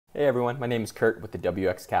Hey everyone, my name is Kurt with the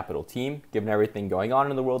WX Capital team. Given everything going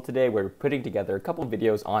on in the world today, we're putting together a couple of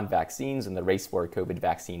videos on vaccines and the race for a COVID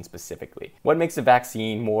vaccine specifically. What makes a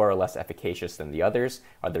vaccine more or less efficacious than the others?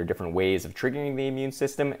 Are there different ways of triggering the immune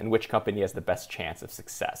system? And which company has the best chance of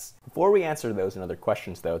success? Before we answer those and other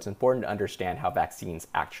questions though, it's important to understand how vaccines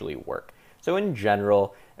actually work. So in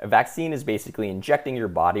general, a vaccine is basically injecting your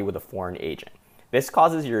body with a foreign agent. This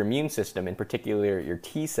causes your immune system, in particular your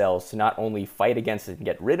T cells, to not only fight against it and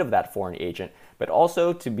get rid of that foreign agent, but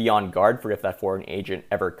also to be on guard for if that foreign agent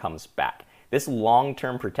ever comes back. This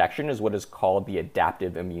long-term protection is what is called the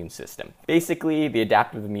adaptive immune system. Basically, the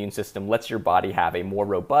adaptive immune system lets your body have a more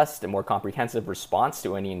robust and more comprehensive response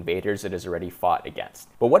to any invaders it has already fought against.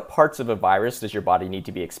 But what parts of a virus does your body need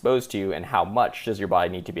to be exposed to, and how much does your body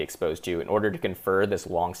need to be exposed to in order to confer this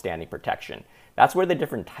long-standing protection? That's where the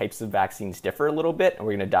different types of vaccines differ a little bit, and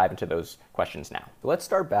we're going to dive into those questions now. So let's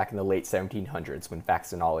start back in the late 1700s when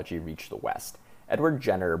vaccinology reached the West. Edward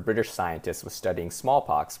Jenner, a British scientist, was studying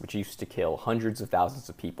smallpox, which used to kill hundreds of thousands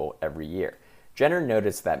of people every year. Jenner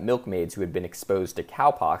noticed that milkmaids who had been exposed to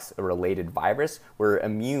cowpox, a related virus, were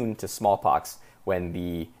immune to smallpox when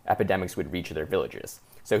the epidemics would reach their villages.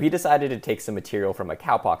 So he decided to take some material from a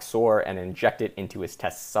cowpox sore and inject it into his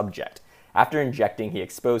test subject. After injecting, he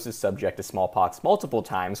exposed his subject to smallpox multiple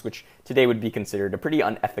times, which today would be considered a pretty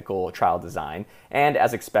unethical trial design. And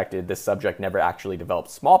as expected, this subject never actually developed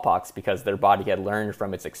smallpox because their body had learned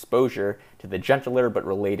from its exposure to the gentler but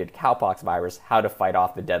related cowpox virus how to fight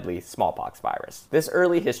off the deadly smallpox virus. This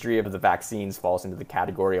early history of the vaccines falls into the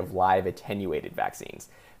category of live-attenuated vaccines.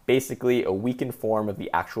 Basically, a weakened form of the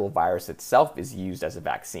actual virus itself is used as a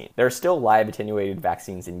vaccine. There are still live attenuated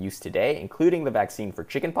vaccines in use today, including the vaccine for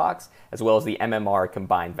chickenpox, as well as the MMR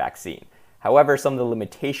combined vaccine. However, some of the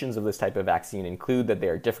limitations of this type of vaccine include that they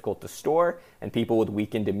are difficult to store, and people with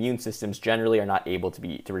weakened immune systems generally are not able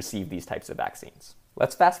to receive these types of vaccines.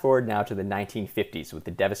 Let's fast forward now to the 1950s with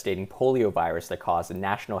the devastating polio virus that caused a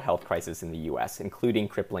national health crisis in the US, including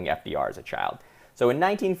crippling FDR as a child. So in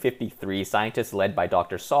 1953, scientists led by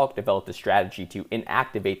Dr. Salk developed a strategy to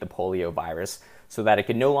inactivate the polio virus so that it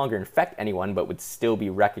could no longer infect anyone but would still be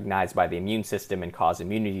recognized by the immune system and cause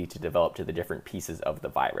immunity to develop to the different pieces of the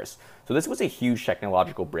virus. So this was a huge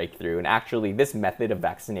technological breakthrough, and actually this method of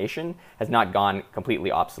vaccination has not gone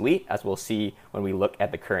completely obsolete, as we'll see when we look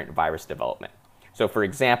at the current virus development. So for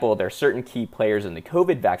example, there are certain key players in the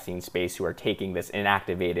COVID vaccine space who are taking this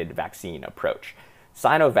inactivated vaccine approach.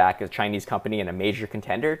 Sinovac, a Chinese company and a major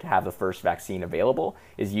contender to have the first vaccine available,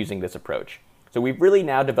 is using this approach. So we've really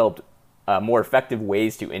now developed more effective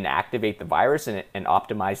ways to inactivate the virus and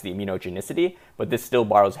optimize the immunogenicity, but this still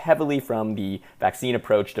borrows heavily from the vaccine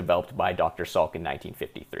approach developed by Dr. Salk in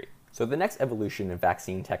 1953. So the next evolution of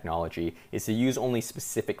vaccine technology is to use only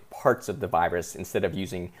specific parts of the virus instead of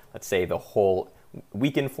using, let's say, the whole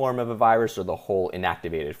weakened form of a virus or the whole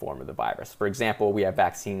inactivated form of the virus. For example, we have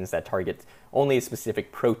vaccines that target only a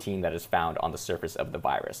specific protein that is found on the surface of the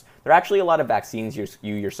virus. There are actually a lot of vaccines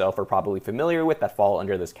you yourself are probably familiar with that fall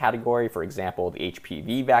under this category. For example, the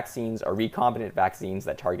HPV vaccines or recombinant vaccines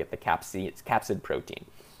that target the capsid protein.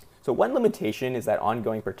 So one limitation is that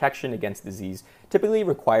ongoing protection against disease typically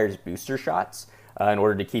requires booster shots in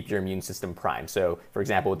order to keep your immune system primed. So, for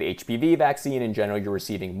example, with the HPV vaccine, in general, you're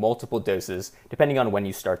receiving multiple doses, depending on when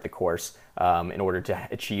you start the course, in order to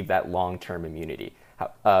achieve that long-term immunity.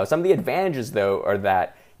 Some of the advantages, though, are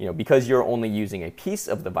that because you're only using a piece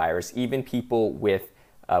of the virus, even people with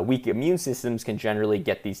weak immune systems can generally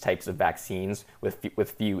get these types of vaccines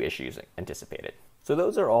with few issues anticipated. So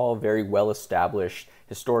those are all very well-established,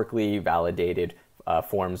 historically validated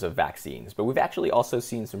forms of vaccines. But we've actually also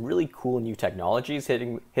seen some really cool new technologies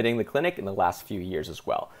hitting the clinic in the last few years as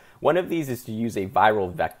well. One of these is to use a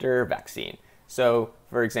viral vector vaccine. So,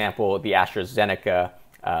 for example, the AstraZeneca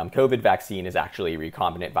COVID vaccine is actually a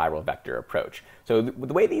recombinant viral vector approach. So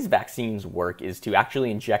the way these vaccines work is to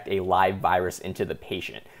actually inject a live virus into the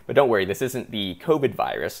patient. But don't worry, this isn't the COVID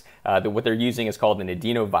virus. What they're using is called an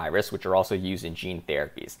adenovirus, which are also used in gene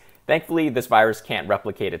therapies. Thankfully, this virus can't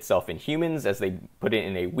replicate itself in humans as they put it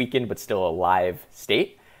in a weakened but still alive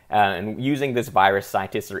state. And using this virus,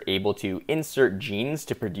 scientists are able to insert genes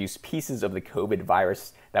to produce pieces of the COVID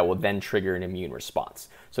virus that will then trigger an immune response.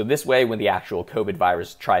 So this way, when the actual COVID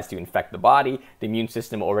virus tries to infect the body, the immune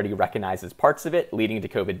system already recognizes parts of it, leading to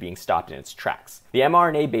COVID being stopped in its tracks. The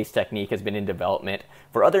mRNA-based technique has been in development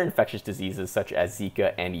for other infectious diseases such as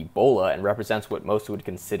Zika and Ebola, and represents what most would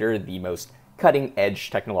consider the most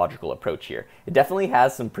cutting-edge technological approach here. It definitely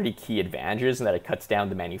has some pretty key advantages in that it cuts down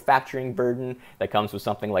the manufacturing burden that comes with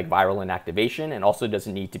something like viral inactivation, and also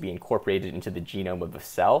doesn't need to be incorporated into the genome of the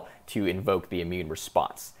cell to invoke the immune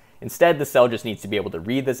response. Instead, the cell just needs to be able to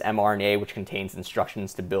read this mRNA, which contains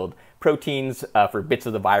instructions to build proteins for bits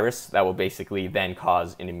of the virus that will basically then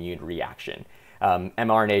cause an immune reaction.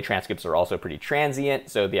 mRNA transcripts are also pretty transient,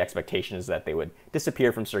 so the expectation is that they would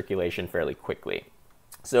disappear from circulation fairly quickly.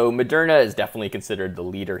 So Moderna is definitely considered the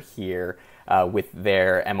leader here with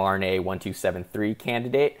their mRNA 1273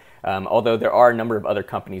 candidate, although there are a number of other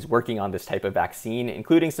companies working on this type of vaccine,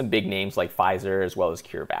 including some big names like Pfizer as well as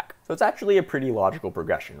CureVac. So it's actually a pretty logical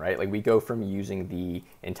progression, right? Like we go from using the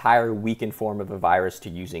entire weakened form of the virus to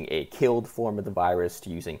using a killed form of the virus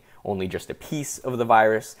to using only just a piece of the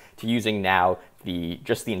virus to using now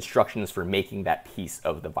just the instructions for making that piece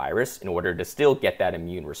of the virus in order to still get that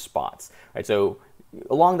immune response, right? So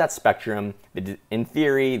along that spectrum, in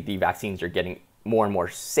theory, the vaccines are getting more and more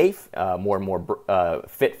safe, more and more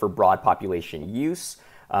fit for broad population use,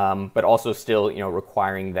 but also still,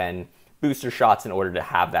 requiring then booster shots in order to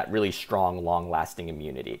have that really strong, long-lasting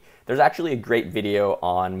immunity. There's actually a great video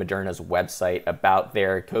on Moderna's website about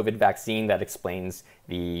their COVID vaccine that explains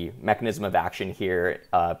the mechanism of action here.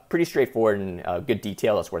 Pretty straightforward and good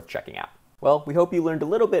detail that's worth checking out. Well, we hope you learned a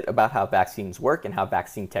little bit about how vaccines work and how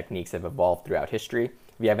vaccine techniques have evolved throughout history.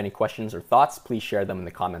 If you have any questions or thoughts, please share them in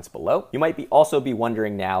the comments below. You might also be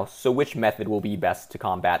wondering now, so which method will be best to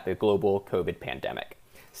combat the global COVID pandemic?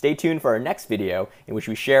 Stay tuned for our next video in which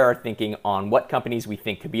we share our thinking on what companies we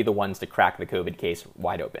think could be the ones to crack the COVID case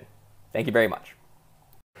wide open. Thank you very much.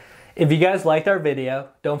 If you guys liked our video,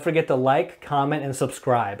 don't forget to like, comment, and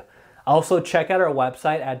subscribe. Also check out our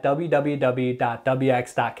website at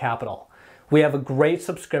www.wx.capital. We have a great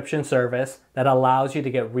subscription service that allows you to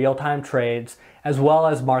get real-time trades as well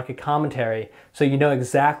as market commentary, so you know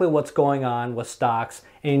exactly what's going on with stocks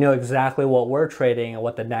and you know exactly what we're trading and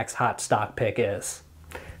what the next hot stock pick is.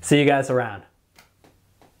 See you guys around.